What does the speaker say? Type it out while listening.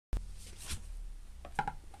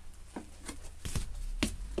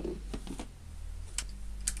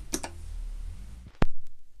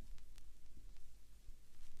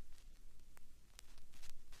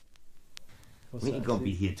We ain't gonna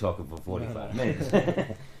be here talking for 45 minutes.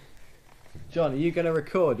 John, are you gonna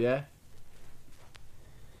record? Yeah.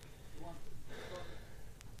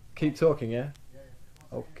 Keep talking, yeah.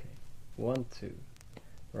 Okay. 1, 2.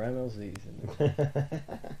 Rammellzee's in there.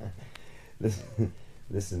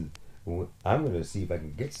 Listen. I'm gonna see if I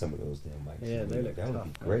can get some of those damn mics. Yeah, they look that tough,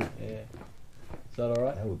 would be great. Yeah. Is that all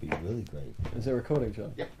right? That would be really great. Is it recording,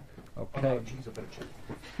 John? Yep. Okay. Oh, no, geez, I better check.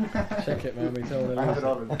 Check it, man. We don't want to I have lose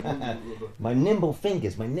it it. already. My nimble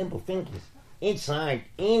fingers. Inside.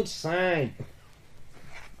 I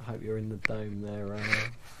hope you're in the dome there,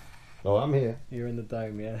 Rammell. Oh, I'm here. You're in the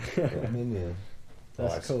dome, yeah. I'm in there.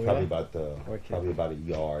 That's cool, probably yeah? probably about a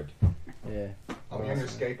yard. Yeah. I'm on your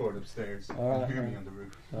skateboard upstairs. All right, You hear all me right. on the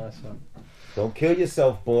roof. Nice one. Don't kill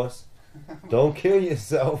yourself, boss. Don't kill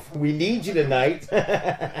yourself. We need you tonight.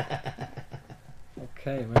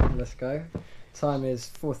 Okay, man, let's go. Time is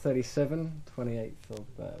 4:37, 28th of,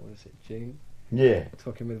 what is it, June? Yeah.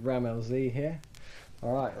 Talking with Rammellzee here.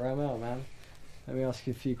 Alright, Rammell, man. Let me ask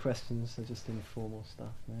you a few questions, they're just informal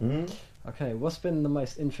stuff, man. Mm-hmm. Okay, what's been the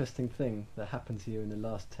most interesting thing that happened to you in the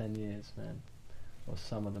last 10 years, man? Or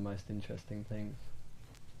some of the most interesting things?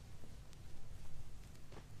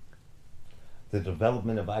 The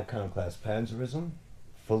development of iconoclastic panzerism,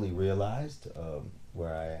 fully realized,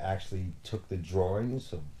 where I actually took the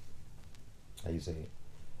drawings of, how you say it,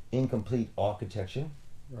 incomplete architecture,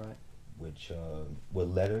 Right. which were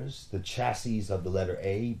letters, the chassis of the letter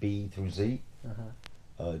A, B through Z,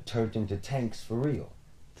 turned into tanks for real.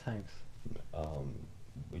 Tanks.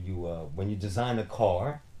 When you design a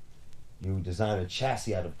car, you design a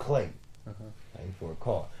chassis out of clay, right, for a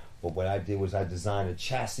car. But what I did was I designed a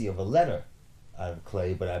chassis of a letter out of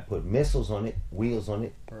clay, but I put missiles on it, wheels on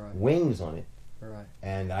it, Right. wings on it, Right.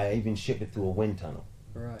 and I even ship it through a wind tunnel.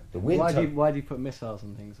 Right. The wind Why tunnel. do you put missiles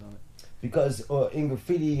and things on it? Because in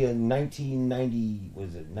graffiti in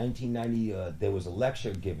 1990, there was a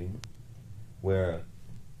lecture given where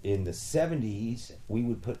in the 70s we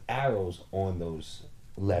would put arrows on those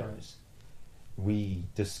letters. Right. We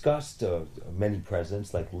discussed many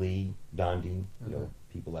presidents like Lee, Gandhi,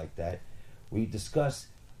 people like that. We discussed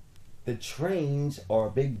the trains are a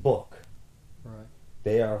big book. Right.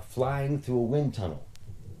 They are flying through a wind tunnel.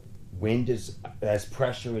 Wind is, as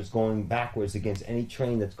pressure is going backwards against any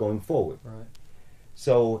train that's going forward. Right.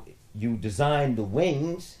 So you design the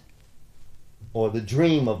wings, or the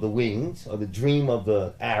dream of the wings, or the dream of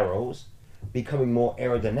the arrows, becoming more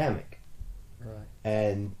aerodynamic. Right.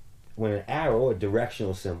 And when an arrow, a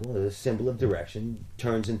directional symbol, a symbol of direction,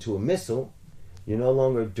 turns into a missile, you're no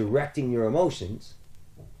longer directing your emotions,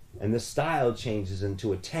 and the style changes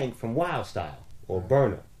into a tank from wild style, or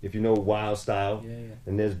burner. If you know wild style,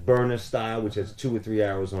 then there's burner style, which has 2 or 3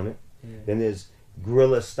 arrows on it. Then there's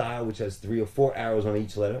guerrilla style, which has 3 or 4 arrows on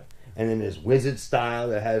each letter. And then there's wizard style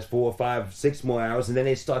that has 4 or 5, 6 more arrows. And then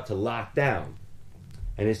they start to lock down,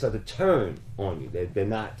 and they start to turn on you. They're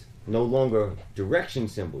no longer direction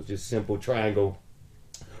symbols, just simple triangle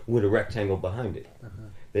with a rectangle behind it.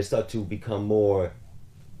 They start to become more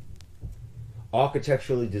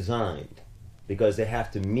architecturally designed, because they have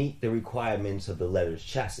to meet the requirements of the letter's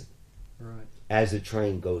chassis. Right. As the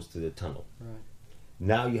train goes through the tunnel. Right.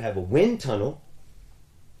 Now you have a wind tunnel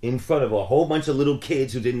in front of a whole bunch of little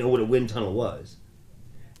kids who didn't know what a wind tunnel was.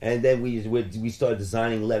 And then we started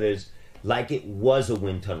designing letters like it was a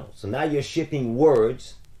wind tunnel. So now you're shipping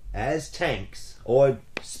words as tanks or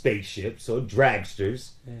spaceships or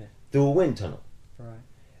dragsters through a wind tunnel. Right.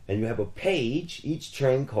 And you have a page, each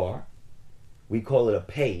train car. We call it a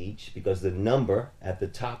page because the number at the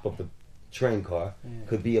top of the train car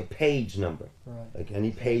could be a page number, like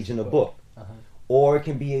any page in a book. Or it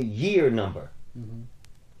can be a year number,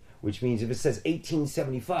 which means if it says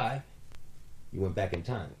 1875, you went back in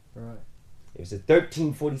time. Right. If it says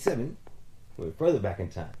 1347, you went further back in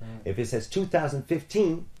time. If it says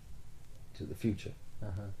 2015, to the future.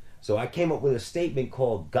 So I came up with a statement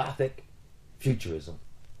called Gothic Futurism.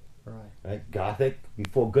 Right. Gothic,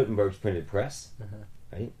 before Gutenberg's printed press,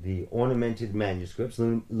 right? The ornamented manuscripts,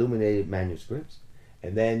 illuminated manuscripts,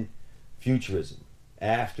 and then Futurism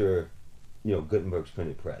after, Gutenberg's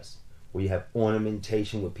printed press, where you have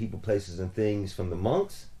ornamentation with people, places, and things from the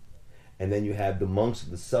monks, and then you have the monks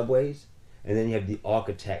of the subways, and then you have the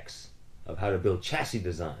architects of how to build chassis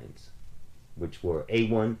designs, which were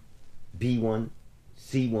A1, B1,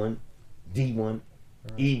 C1, D1.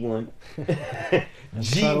 Right. E1,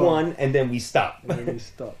 G1, and then we stop.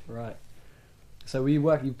 Right. So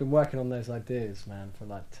you've been working on those ideas, man, for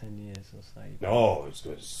like 10 years or so. No, it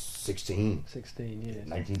was 16. 16 years.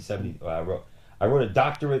 1970. I wrote a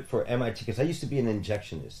doctorate for MIT because I used to be an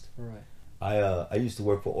injectionist. Right. I used to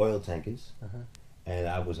work for oil tankers, and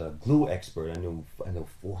I was a glue expert. I know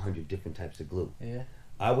 400 different types of glue. Yeah.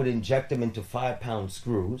 I would inject them into 5-pound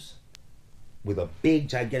screws with a big,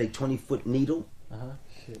 gigantic 20-foot needle.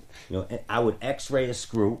 Shit. You know, and I would X-ray a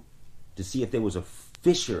screw to see if there was a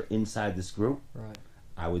fissure inside the screw. Right.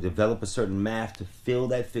 I would develop a certain math to fill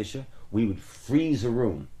that fissure. We would freeze a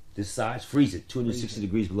room this size, freeze it 260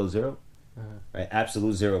 degrees below zero. Right,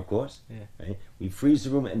 absolute zero, of course. Yeah. Right, we freeze the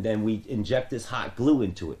room and then we inject this hot glue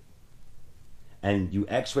into it, and you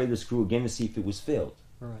X-ray the screw again to see if it was filled.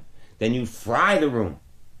 Right. Then you fry the room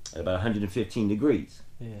at about 115 degrees,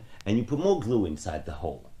 and you put more glue inside the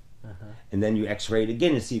hole, and then you X-ray it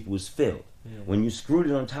again to see if it was filled. When you screwed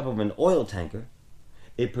it on top of an oil tanker,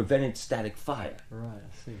 it prevented static fire. Right.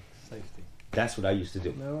 I see. Safety. That's what I used to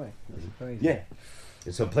do. No way. That's crazy. Yeah,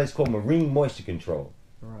 it's a place called Marine Moisture Control.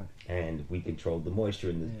 Right. And we controlled the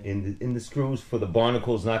moisture in the screws for the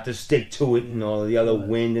barnacles not to stick to it, and all the other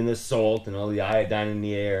wind and the salt and all the iodine in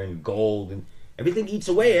the air and gold and everything eats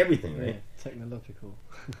away everything, right? Yeah. Technological.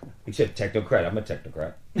 Except technocrat. I'm a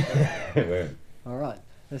technocrat. All right.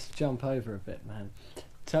 Let's jump over a bit, man.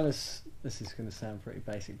 Tell us. This is going to sound pretty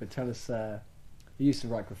basic, but tell us. You used to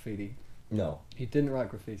write graffiti. No. You didn't write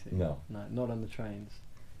graffiti. No. No, not on the trains.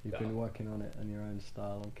 You've No. been working on it in your own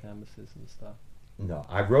style on canvases and stuff. No,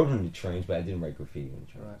 I wrote on the trains, but I didn't write graffiti on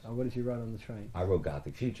the trains. Right. And what did you write on the train? I wrote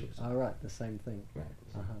Gothic Futurism. Oh, right. The same thing. Right.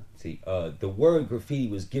 See, the word graffiti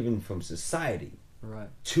was given from society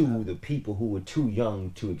to the people who were too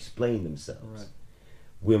young to explain themselves. Right.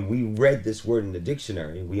 When we read this word in the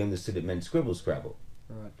dictionary, we understood it meant scribble scrabble.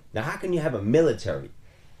 Right. Now, how can you have a military?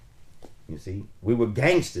 You see, we were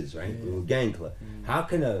gangsters, right? We were gang club. How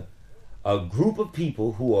can a group of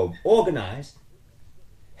people who are organized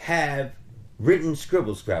have written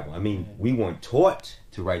scribble scrabble? I mean, we weren't taught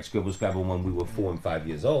to write scribble scrabble when we were 4 and 5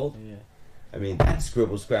 years old. I mean, that's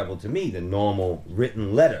scribble scrabble to me, the normal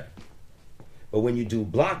written letter. But when you do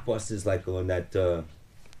blockbusters like on that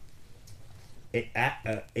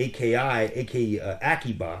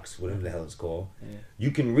Aki box, whatever the hell it's called,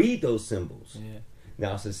 you can read those symbols.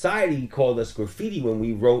 Now, society called us graffiti when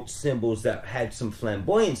we wrote symbols that had some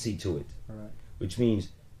flamboyancy to it, which means,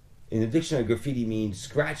 in the dictionary, graffiti means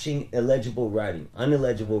scratching, illegible writing,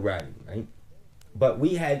 unillegible writing, right? But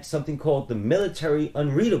we had something called the military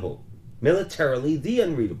unreadable, militarily the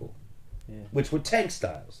unreadable, which were tank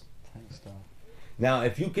styles. Tank style. Now,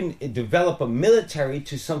 if you can develop a military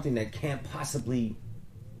to something that can't possibly,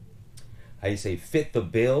 fit the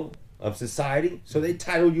bill of society, so they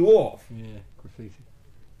title you off. Yeah, graffiti.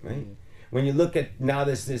 Right? Yeah. When you look at, now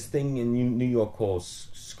there's this thing in New York called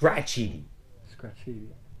scratchiti,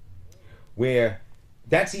 where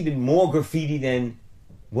that's even more graffiti than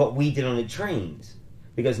what we did on the trains.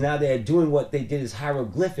 Because now they're doing what they did as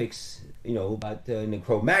hieroglyphics, about in the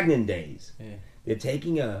Cro-Magnon days. They're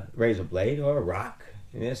taking a razor blade or a rock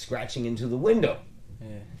and they're scratching into the window.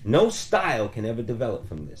 No style can ever develop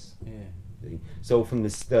from this. See? So from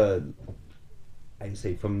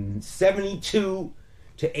from 72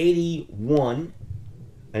 to 81,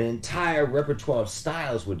 an entire repertoire of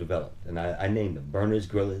styles were developed. And I named them burners,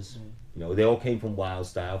 grillers. They all came from wild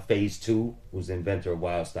style. Phase 2 was the inventor of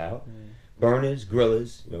wild style. Burners,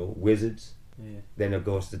 grillers, wizards. Then it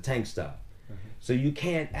goes to tank style. So you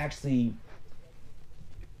can't actually...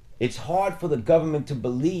 It's hard for the government to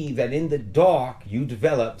believe that in the dark you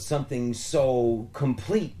developed something so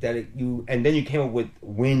complete that and then you came up with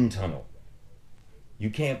wind tunnel.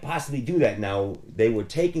 You can't possibly do that. Now, they were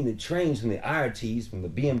taking the trains from the IRTs, from the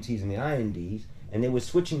BMTs and the INDs, and they were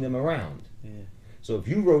switching them around. So if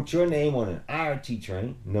you wrote your name on an IRT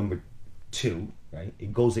train, number 2, right,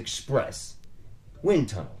 it goes express. Wind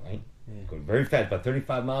tunnel, right? Going very fast, about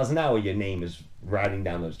 35 miles an hour, your name is riding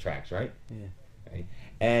down those tracks, right? Right?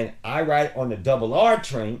 And I ride on the double R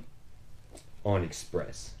train on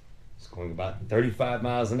express. It's going about 35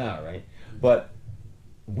 miles an hour, right? But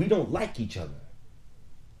we don't like each other.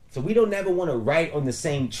 So we don't ever want to ride on the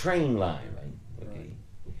same train line, right? Okay.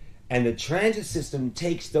 And the transit system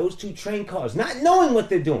takes those 2 train cars, not knowing what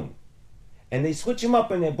they're doing, and they switch them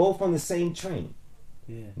up and they're both on the same train.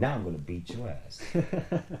 Now I'm going to beat your ass.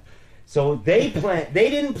 So they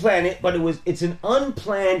didn't plan it, but it's an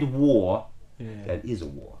unplanned war. That is a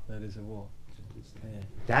war. That is a war.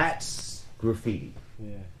 That's graffiti.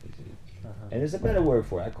 And there's a better word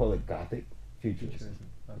for it. I call it Gothic Futurism.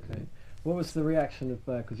 Okay. What was the reaction of,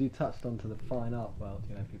 because you touched onto the fine art world,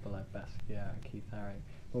 people like Basquiat and Keith Haring.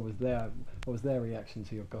 What was their reaction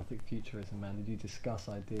to your Gothic Futurism, man? Did you discuss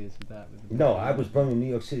ideas of that with them? No, I was brought to New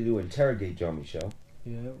York City to interrogate Jean Michel.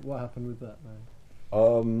 Yeah, what happened with that, man?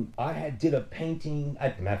 I did a painting.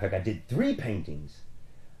 Matter of fact, I did 3 paintings.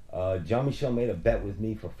 Jean Michel made a bet with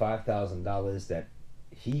me for $5,000 that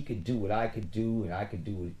he could do what I could do, and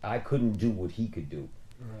I couldn't do what he could do.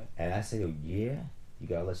 Right. And I said, oh yeah, you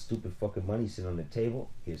got all that stupid fucking money sitting on the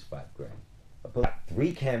table. Here's $5 grand. I put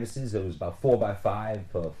 3 canvases. It was about 4 by 5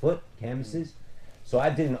 foot canvases. So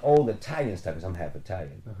I did an old Italian style, because I'm half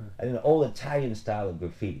Italian. I did an old Italian style of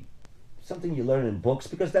graffiti. Something you learn in books,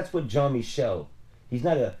 because that's what Jean Michel. He's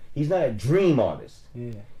not a dream artist.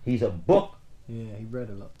 Yeah. He's a book. Yeah, he read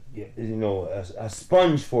a lot. You know, a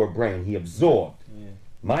sponge for a brain. He absorbed. Yeah.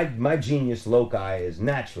 My genius loci is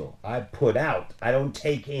natural. I put out. I don't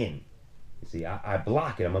take in. You see, I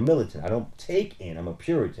block it. I'm a militant. I don't take in. I'm a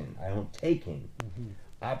Puritan. I don't take in.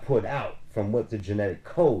 I put out from what the genetic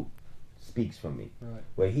code speaks from me. Right.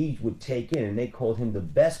 Where he would take in, and they called him the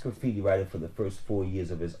best graffiti writer for the first 4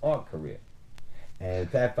 years of his art career. And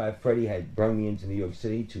Fat Five Freddy had brought me into New York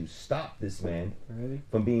City to stop this man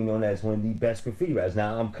from being known as one of the best graffiti writers.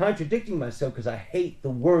 Now, I'm contradicting myself because I hate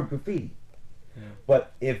the word graffiti. Yeah.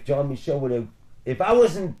 But if Jean Michel would have, if I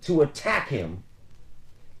wasn't to attack him,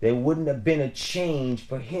 there wouldn't have been a change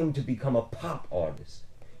for him to become a pop artist.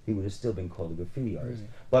 He would have still been called a graffiti artist.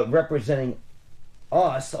 But representing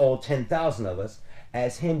us, all 10,000 of us,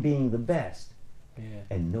 as him being the best. Yeah.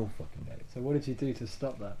 And no fucking better. So what did you do to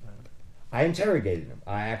stop that, man? I interrogated him.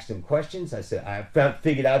 I asked him questions. I said,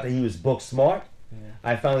 figured out that he was book smart. Yeah.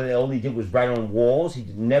 I found that all he did was write on walls. He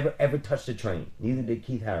never ever touched a train. Neither did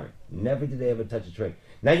Keith Haring. Never did they ever touch a train.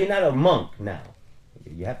 Now you're not a monk now.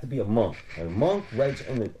 You have to be a monk. And a monk writes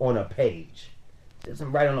on a page. Doesn't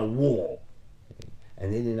write on a wall.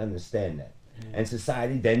 And they didn't understand that. Yeah. And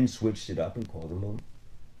society then switched it up and called him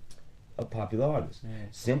a popular artist. Yeah.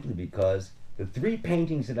 Simply because the 3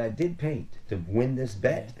 paintings that I did paint to win this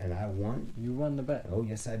bet, and I won. You won the bet? Oh,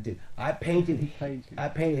 yes, I did. I painted. He paid you? I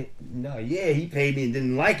painted. No, yeah, he paid me and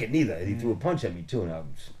didn't like it neither. He threw a punch at me too, and I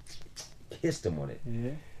kissed him on it.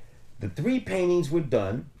 Yeah. The 3 paintings were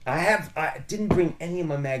done. I didn't bring any of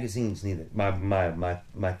my magazines neither.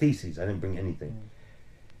 My theses. I didn't bring anything.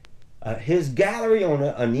 His gallery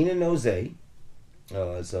owner, Anina Noze,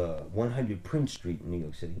 is 100 Prince Street in New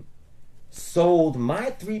York City, sold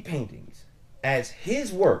my 3 paintings as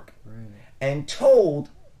his work, and told,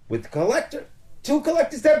 with 2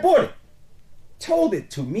 collectors that bought it, told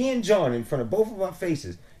it to me and John in front of both of our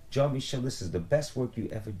faces, Jean Michel, this is the best work you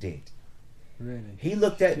ever did. Really? He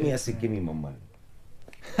looked at me, I said, give me my money.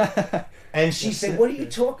 And she said, what are you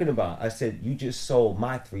talking about? I said, you just sold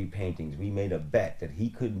my 3 paintings. We made a bet that he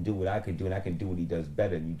couldn't do what I could do, and I can do what he does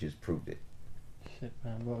better, and you just proved it. Shit,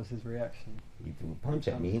 man, what was his reaction? He threw a punch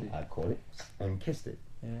at me, I caught it, and kissed it.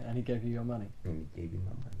 Yeah, and he gave you your money. And he gave me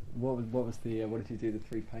my money. What did you do the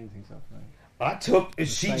 3 paintings of, man? I took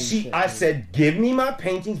I said, give me my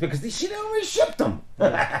paintings, because she already shipped them.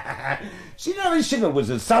 Yeah. She already shipped them. It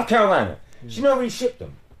was in South Carolina. Yeah. She already shipped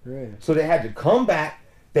them. Really? So they had to come back.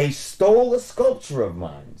 They stole a sculpture of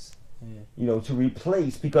mine, you know, to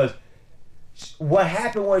replace, because what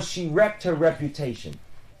happened was she wrecked her reputation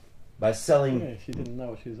by selling. Yeah, she didn't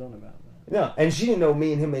know what she was on about, man. No, and she didn't know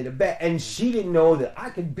me and him made a bet, and she didn't know that I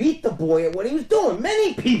could beat the boy at what he was doing.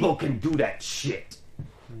 Many people can do that shit.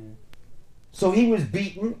 Yeah. So he was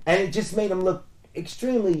beaten, and it just made him look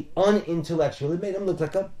extremely unintellectual. It made him look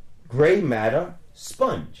like a gray matter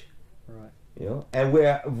sponge. Right. You know, and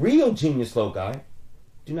where real genius loci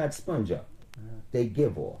do not sponge up. They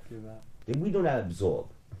give off. We do not absorb.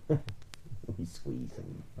 We squeeze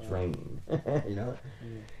and drain. You know?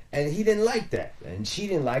 Yeah. And he didn't like that. And she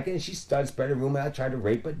didn't like it. And she started spreading rumor. I tried to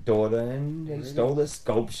rape her daughter, and they stole her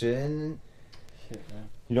sculpture. And, shit, man.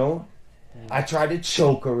 You know? Yeah. I tried to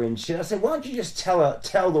choke her and shit. I said, why don't you just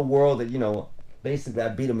tell the world that, you know, basically I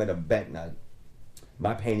beat him at a bet. Now,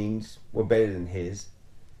 my paintings were better than his.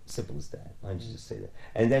 Simple as that. Why don't you just say that?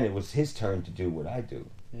 And then it was his turn to do what I do.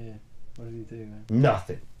 Yeah. What did he do, man?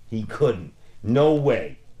 Nothing. He couldn't. No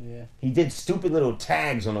way. Yeah. He did stupid little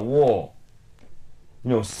tags on the wall. You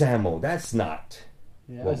know, Samo, that's not.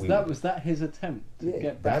 Yeah. Was that his attempt to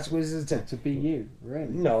get back? That's what his attempt to be you, really?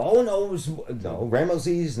 No.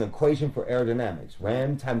 Rammellzee is an equation for aerodynamics.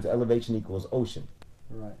 Ram times elevation equals ocean.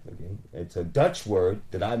 Right. Okay. It's a Dutch word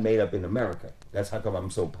that I made up in America. That's how come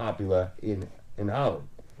I'm so popular in Holland.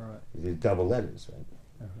 Right. It's double letters, right?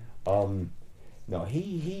 Uh-huh. No,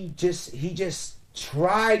 he just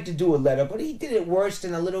tried to do a letter, but he did it worse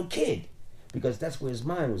than a little kid, because that's where his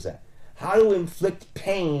mind was at. How to inflict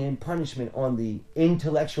pain and punishment on the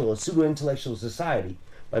intellectual or pseudo-intellectual society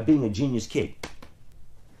by being a genius kid.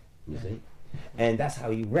 You see? And that's how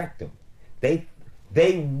he wrecked them. They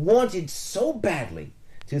wanted so badly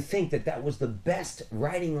to think that that was the best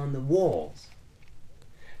writing on the walls.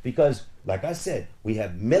 Because, like I said, we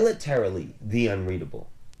have militarily the unreadable.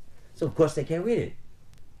 So, of course, they can't read it.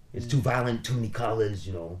 It's too violent, too many colors,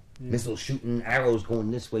 you know, missile shooting, arrows going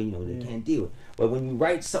this way, you know, they can't deal with it. But when you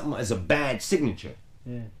write something as a bad signature,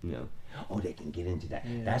 you know, oh, they can get into that.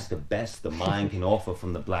 That's the best the mind can offer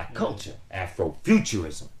from the black culture,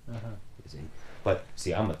 Afro-Futurism. You see? But,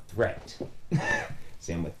 see, I'm a threat.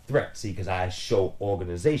 I'm a threat, see, because I show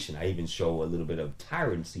organization. I even show a little bit of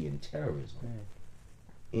tyranny and terrorism.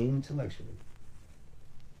 Intellectually,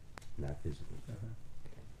 not physically.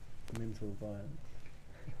 Mental violence.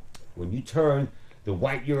 When you turn the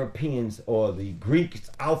white Europeans or the Greeks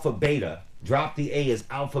alpha beta, drop the A as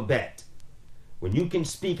alphabet. When you can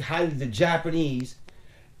speak highly the Japanese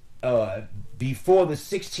before the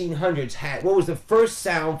 1600s had, what was the first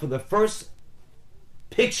sound for the first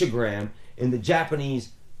pictogram in the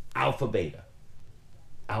Japanese alpha beta?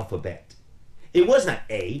 Alphabet. It was not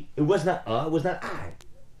A, it was not it was not I.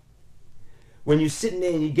 When you're sitting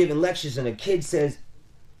there and you're giving lectures and a kid says,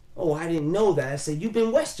 oh, I didn't know that. I said, you've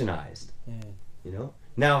been westernized. You know?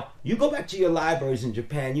 Now, you go back to your libraries in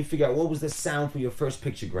Japan, you figure out what was the sound for your first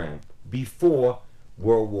pictogram before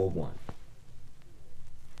World War I.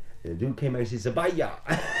 And the dude came back and said, Sabaya.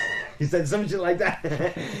 He said something like that.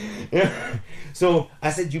 So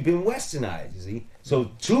I said, you've been westernized, you see?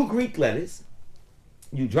 So 2 Greek letters,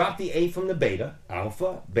 you drop the A from the beta,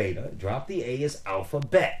 alpha, beta, drop the A as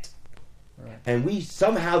alphabet. Right. And we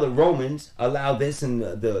somehow, the Romans allowed this, and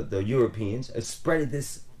the Europeans spreaded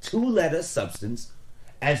this 2-letter substance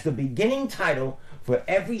as the beginning title for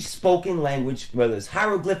every spoken language, whether it's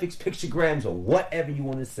hieroglyphics, pictograms, or whatever you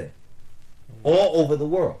want to say, all over the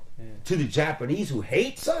world. To the Japanese who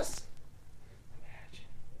hates us, imagine.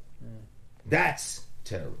 That's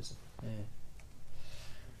terrorism.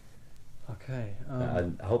 Okay. I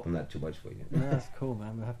hope I'm not too much for you. No, that's cool,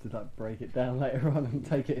 man. We'll have to like break it down later on and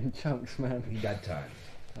take it in chunks, man. We got time.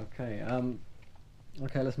 Okay.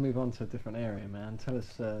 Okay, let's move on to a different area, man. Tell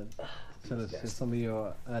us some of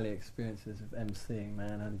your early experiences of emceeing,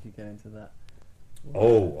 man. How did you get into that?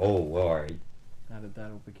 All right. How did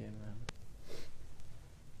that all begin, man?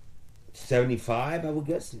 75, I would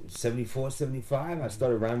guess. 74, 75. I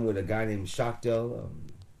started rhyming with a guy named Shockdell,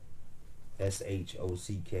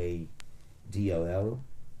 SHOCKDLL,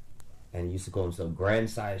 and he used to call himself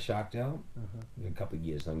Grandsire Shockdell. A couple of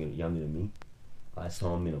years younger than me. I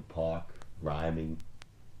saw him in a park rhyming,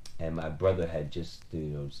 and my brother had just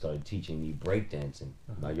started teaching me breakdancing.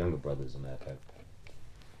 My younger brother, as a matter of fact.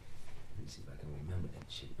 Let me see if I can remember that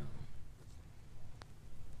shit now.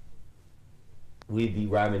 We'd be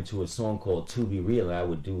rhyming to a song called To Be Real, and I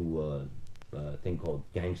would do a thing called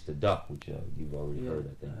Gangsta Duck, which you've already heard,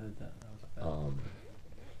 I think. I heard that. That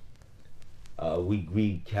was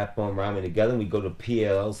we kept on rhyming together, and we'd go to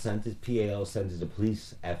PAL centers, the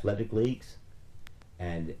police athletic leagues,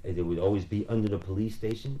 and it would always be under the police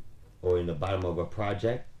station or in the bottom of a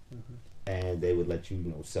project, and they would let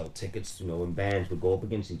you, sell tickets, and bands would go up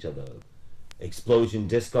against each other. Explosion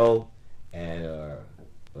Disco, and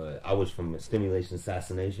I was from Stimulation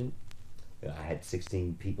Assassination. I had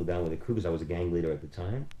 16 people down with a crew because I was a gang leader at the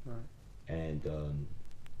time. Right. And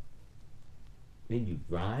then you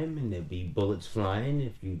rhyme and there'd be bullets flying.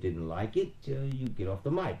 If you didn't like it, you get off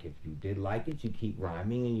the mic. If you did like it, you keep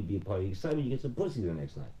rhyming and you be a part of the excitement. You get some pussy the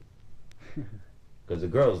next night. Because the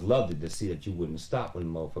girls loved it to see that you wouldn't stop when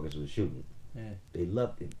the motherfuckers were shooting. Yeah. They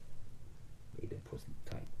loved it. Made that pussy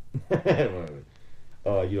tight.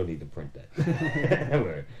 You don't need to print that.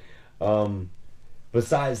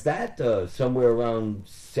 Besides that, somewhere around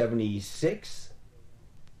 76,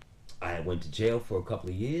 I went to jail for a couple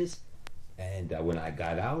of years, and when I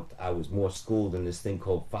got out, I was more schooled in this thing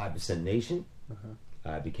called 5% Nation.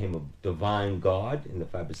 I became a divine god in the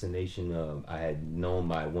 5% Nation. I had known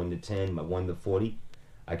my 1 to 10, my 1 to 40.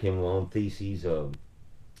 I came with my own theses of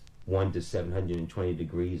 1 to 720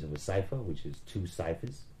 degrees of a cipher, which is 2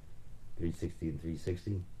 ciphers. 360 and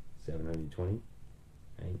 360, 720,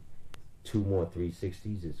 right? 2 more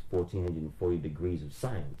 360s is 1440 degrees of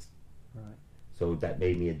science. Right. So that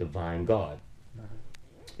made me a divine god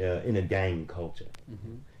in a gang culture.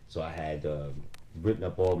 So I had written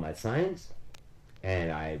up all my science,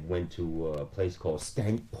 and I went to a place called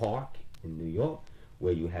Stank Park in New York,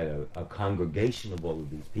 where you had a congregation of all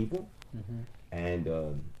of these people, and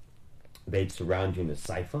they'd surround you in a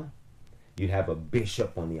cipher. You'd have a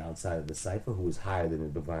bishop on the outside of the cipher who was higher than the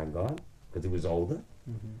divine god because he was older.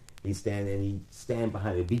 He'd stand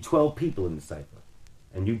behind it. It'd be 12 people in the cipher,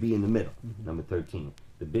 and you'd be in the middle, number 13.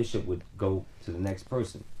 The bishop would go to the next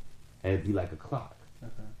person, and it'd be like a clock.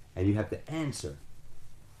 And you have to answer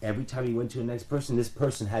every time you went to the next person, this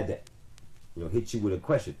person had to, hit you with a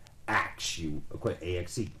question, ask you a question,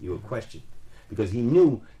 AXE, you a question, because he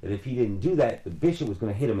knew that if he didn't do that, the bishop was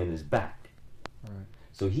going to hit him in his back. Right.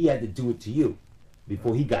 So he had to do it to you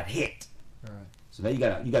before he got hit. Right. So now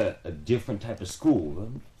you got a different type of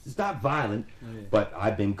school. It's not violent, but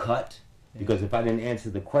I've been cut because if I didn't answer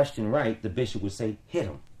the question right, the bishop would say hit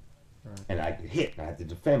him, and I get hit, and I had to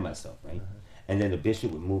defend myself, right? And then the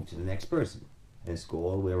bishop would move to the next person and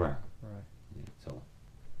score all the way around. Right. Yeah, so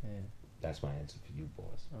that's my answer for you,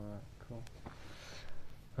 boss. All right. Cool.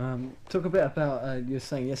 Talk a bit about you were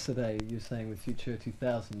saying yesterday. You were saying with Future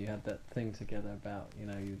 2000, you had that thing together about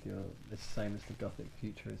you're the same as the Gothic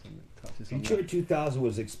Futurism that touches on Future that. 2000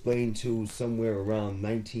 was explained to somewhere around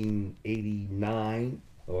 1989,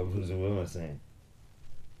 or what am I saying?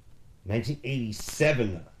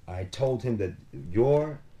 1987. I told him that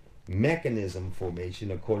your mechanism formation,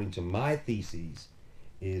 according to my theses,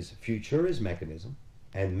 is futurist mechanism,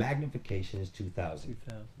 and magnification is 2000.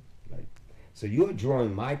 2000. Right. So you're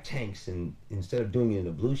drawing my tanks, and instead of doing it in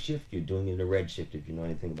the blue shift, you're doing it in the red shift, if you know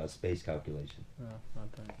anything about space calculation. Oh, I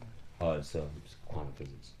don't know. It's quantum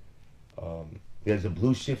physics. There's a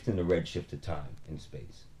blue shift and a red shift of time in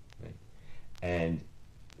space. Right? And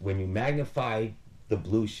when you magnify the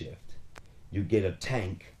blue shift, you get a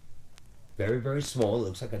tank, very, very small. It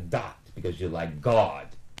looks like a dot, because you're like God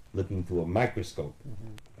looking through a microscope.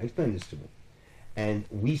 I explained this to him. And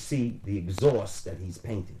we see the exhaust that he's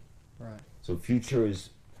painting. Right. So Future is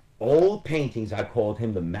old paintings. I called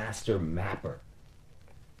him the master mapper.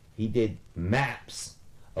 He did maps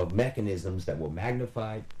of mechanisms that were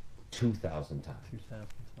magnified 2,000 times. 2000 times.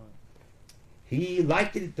 He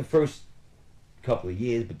liked it the first couple of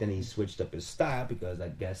years, but then he switched up his style because I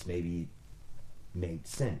guess maybe it made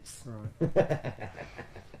sense. Right.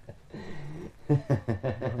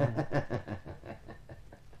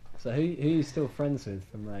 So who are you still friends with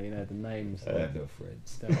from the names? I have no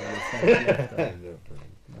friends. Don't know the friends left, I have no friends.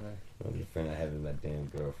 No. The only friend I have is my damn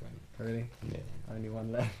girlfriend. Really? Yeah. Only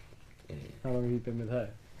one left. Yeah. How long have you been with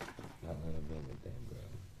her? How long have I been with that damn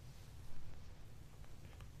girl?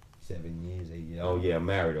 7 years, 8 years. Oh yeah, I'm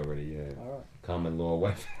married already. Yeah. All right. Common law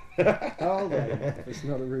wife. How old are you? If it's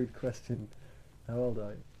not a rude question. How old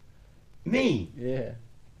are you? Me? Yeah.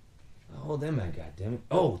 How old am I? Goddammit.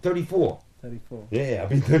 Oh, 34. 34. Yeah, I'll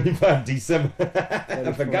be 35 December.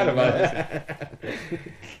 I forgot about that.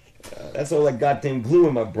 That's all that goddamn glue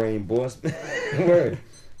in my brain, boss. Word.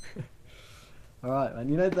 All right, man.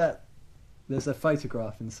 You know that there's a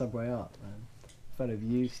photograph in Subway Art, man. A photo of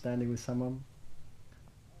you standing with someone.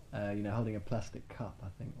 Holding a plastic cup. I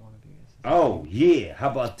think one of you is. Oh yeah, how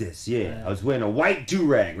about this? Yeah, I was wearing a white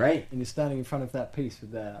do-rag, right? And you're standing in front of that piece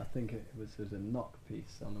with I think there's a knock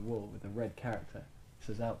piece on the wall with a red character. It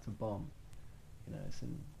says "Out to Bomb." It's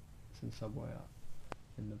in Subway Art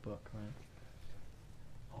in the book, right?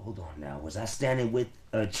 Hold on now. Was I standing with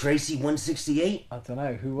Tracy 168? I don't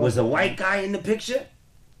know who was a white guy in the picture.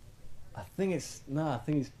 I think he's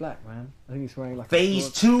black, man. I think he's wearing like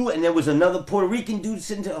Phase 2, and there was another Puerto Rican dude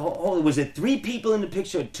sitting to was it 3 people in the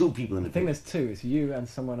picture or 2 people in the picture? I think there's 2. It's you and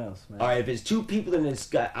someone else, man. Alright, if it's 2 people in this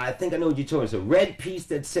guy, I think I know what you're talking about. It's a red piece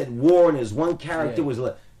that said war, and there's one character was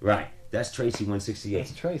right. That's Tracy 168.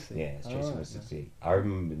 That's Tracy. Yeah, it's Tracy 168. Man. I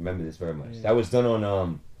remember this very much. Yeah. That was done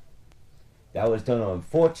on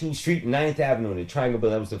 14th Street and 9th Avenue in the Triangle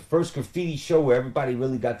Building. That was the first graffiti show where everybody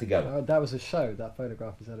really got together. Oh, that was a show. That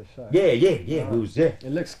photograph is at a show. Yeah. It was there.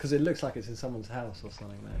 It looks like it's in someone's house or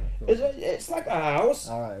something, man. It's like a house.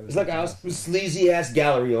 All right. It's like a house. Sleazy ass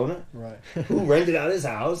gallery owner. Right. Who rented out his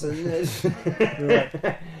house and. Right.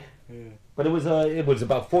 Yeah. But it was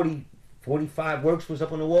about 45 works was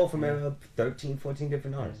up on the wall from 13, 14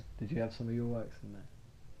 different artists. Did you have some of your works in there?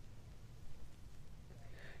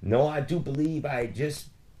 No, I do believe I just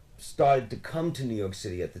started to come to New York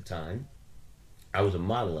City at the time. I was a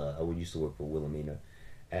model. I used to work for Wilhelmina.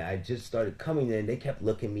 And I just started coming there, and they kept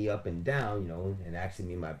looking me up and down, and asking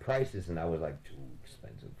me my prices. And I was like, too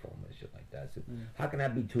expensive for them and shit like that. So how can I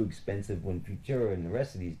be too expensive when Futura and the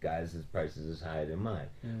rest of these guys' prices is higher than mine?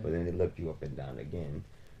 But then they looked you up and down again.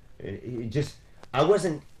 I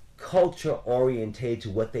wasn't culture orientated to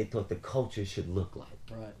what they thought the culture should look like.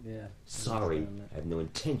 Right, yeah. Sorry, I have no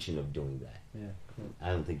intention of doing that. Yeah, cool. I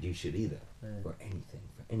don't think you should either. For anything,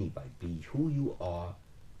 for anybody. Be who you are,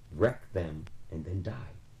 wreck them, and then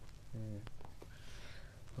die. Yeah.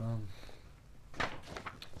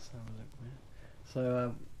 Let's have a look, man.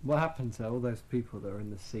 So, what happened to all those people that are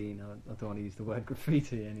in the scene? I don't want to use the word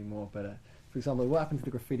graffiti anymore, but for example, what happened to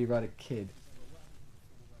the graffiti writer Kid?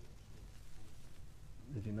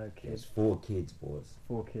 Did you know Kid? There's 4 kids, boys.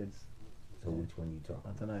 4 kids. So which one you talking?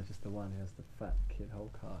 I don't know, just the one who has the fat kid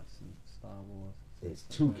Hulk hearts and Star Wars. There's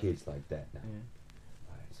two kids like that now. Yeah.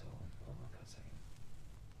 Alright, so hold on a second.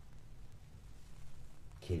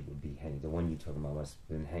 Kid would be hanging. The one you talking about must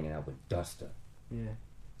have been hanging out with Duster. Yeah.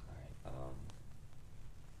 Alright,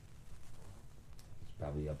 he's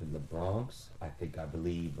probably up in the Bronx. I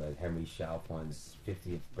believe at Henry Chalfant's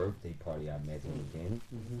 50th birthday party I met him again.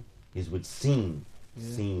 Mm-hmm. He's with Scene.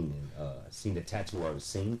 Yeah. Scene, Scene, the tattoo artist,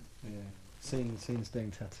 Scene. Yeah. Scene's doing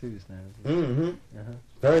tattoos now. Mm-hmm. Uh-huh.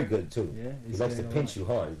 Very good too. Yeah. He likes to pinch you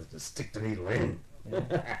hard. He likes to stick the needle in.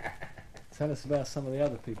 Yeah. Tell us about some of the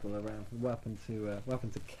other people around. What happened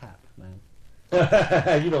to Cap, man?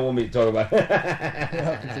 You don't want me to talk about What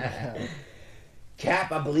happened to Cap?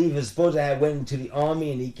 Cap, I believe, is supposed to have went into the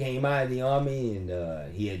army, and he came out of the army, and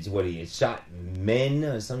he had shot men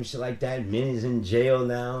or some shit like that. Men is in jail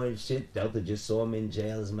now and shit. Delta just saw him in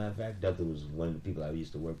jail, as a matter of fact. Delta was one of the people I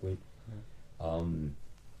used to work with.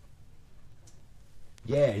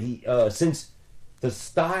 Yeah, he since the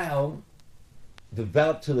style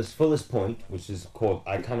developed to its fullest point, which is called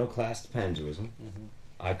iconoclast pangerism. Mm-hmm.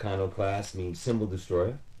 Iconoclast means symbol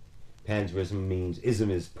destroyer. Pangerism means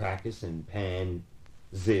ism is practice, and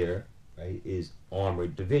panzer, right, is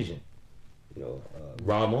armored division. You know,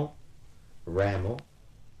 Rammell, you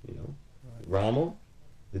know, right. Rammell,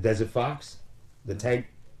 the Desert Fox, the tank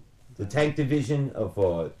division of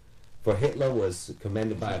for Hitler was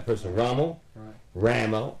commanded by a person, Rammell,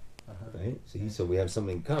 Rammell, right? See, so we have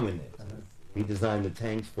something in common there. He designed the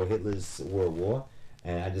tanks for Hitler's World War,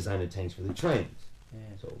 and I designed the tanks for the trains.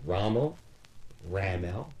 Yeah. So Rammell,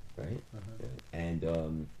 right? And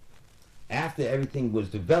after everything was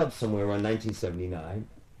developed somewhere around 1979,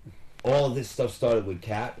 all of this stuff started with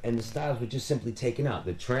Cap, and the styles were just simply taken out.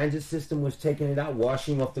 The transit system was taking it out,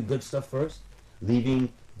 washing off the good stuff first,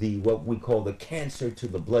 leaving what we call the cancer to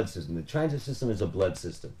the blood system. The transit system is a blood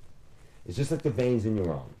system. It's just like the veins in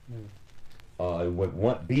your arm.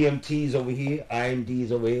 What BMTs over here,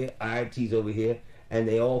 IMDs over here, IRTs over here, and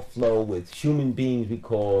they all flow with human beings we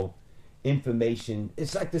call information.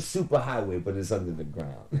 It's like the superhighway, but it's under the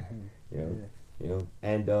ground. You know.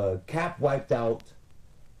 And Cap wiped out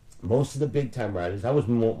most of the big time riders. I was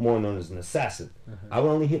more known as an assassin. I would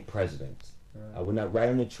only hit presidents. I would not ride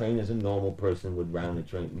on the train as a normal person would ride on the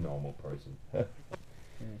train. Normal person.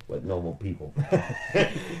 What normal people?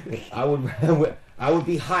 I would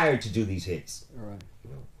be hired to do these hits. Right.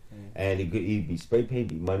 You know? And it'd be spray paint,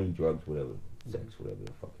 be money, drugs, whatever, sex, whatever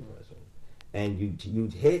the fuck it was. And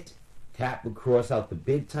you'd hit. Cap would cross out the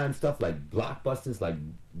big time stuff like blockbusters, like,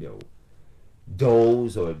 you know,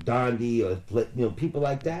 Doze or Dondi or, you know, people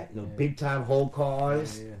like that. You know, big time whole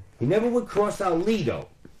cars. He never would cross out Lee though.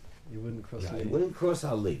 You wouldn't cross Lee. He wouldn't cross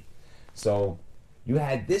out Lee. So you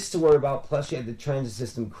had this to worry about, plus you had the transit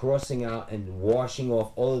system crossing out and washing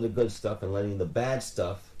off all of the good stuff and letting the bad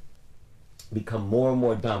stuff become more and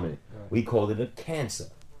more dominant. Right. We called it a cancer.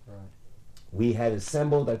 Right. We had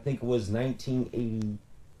assembled, I think it was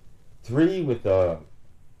 1983 with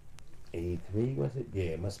 83 was it? Yeah,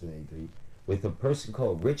 it must have been 83. With a person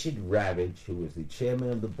called Richard Ravage, who was the chairman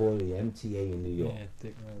of the board of the MTA in New York. Yeah,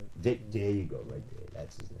 Dick Ravage. Dick, there you go, right there.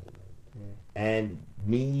 That's his name. Right? Yeah. And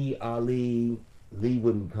me, Ali, Lee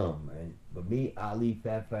wouldn't come, right? But me, Ali,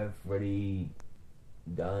 Fat Freddy,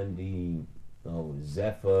 Gandhi,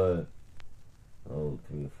 Zephyr, 3 or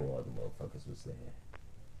 4 other motherfuckers was there.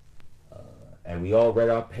 And we all read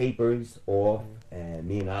our papers off, and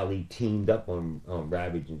me and Ali teamed up on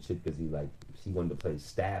Ravage and shit because he wanted to play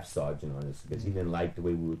staff sergeant on us because he didn't like the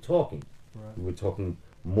way we were talking. Right. We were talking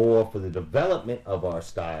more for the development of our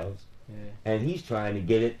styles, and he's trying to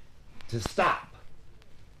get it to stop.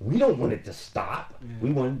 We don't want it to stop.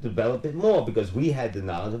 We want to develop it more because we had the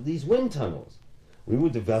knowledge of these wind tunnels. We were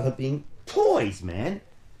developing toys, man.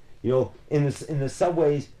 You know, in the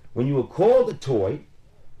subways, when you were called a toy,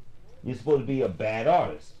 you're supposed to be a bad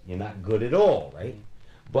artist. You're not good at all, right?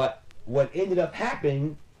 But what ended up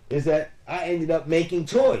happening is that I ended up making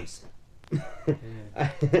toys. I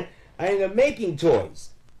ended up making toys.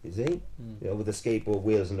 You see? You know, with the skateboard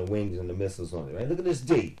wheels and the wings and the missiles on it, right? Look at this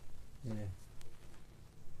D.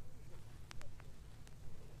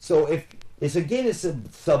 So if it's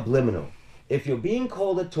subliminal. If you're being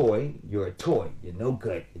called a toy, you're a toy. You're no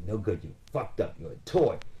good. You're no good. You're fucked up. You're a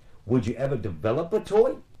toy. Would you ever develop a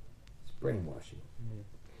toy? It's brainwashing.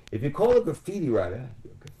 If you call a graffiti writer,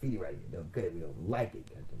 you're a graffiti writer. You're no good. We don't like it.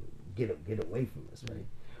 Get away from us, right?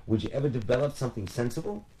 Would you ever develop something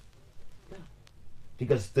sensible? No.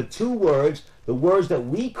 Because the two words, the words that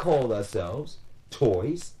we called ourselves,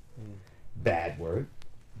 toys, bad word,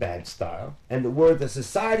 bad style, and the word that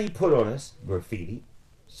society put on us, graffiti,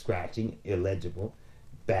 scratching, illegible,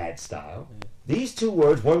 bad style. These two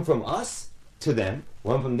words, one from us to them,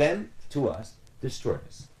 one from them to us, destroyed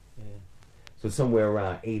us. So somewhere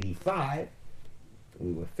around 85,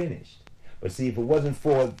 we were finished. But see, if it wasn't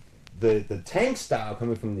for the tank style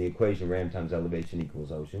coming from the equation ram times elevation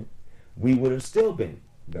equals ocean, we would have still been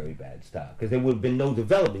very bad style, because there would have been no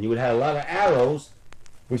development. You would have had a lot of arrows,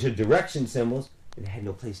 which are direction symbols, and they had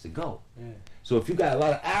no place to go. So if you got a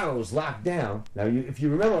lot of arrows locked down, now if you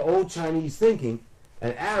remember old Chinese thinking,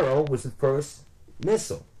 an arrow was the first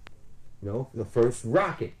missile, the first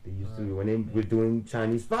rocket they used to do when they were doing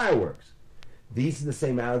Chinese fireworks. These are the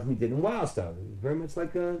same arrows we did in Wild Style. Very much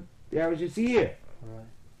like the arrows you see here.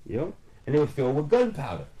 And they were filled with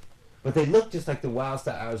gunpowder. But they looked just like the Wild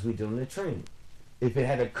Style arrows we did on the train. If it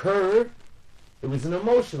had a curve, it was an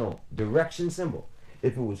emotional direction symbol.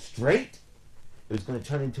 If it was straight, it was going to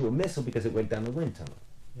turn into a missile because it went down the wind tunnel.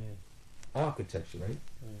 Architecture, right?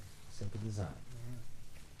 Simple design.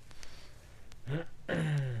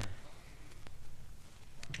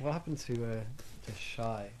 What happened to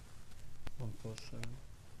Shy 147?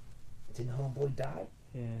 Didn't homeboy die?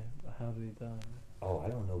 Yeah, but how did he die? Oh, I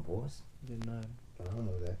don't know, boss. I didn't know. I don't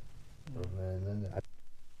know that. Oh, man,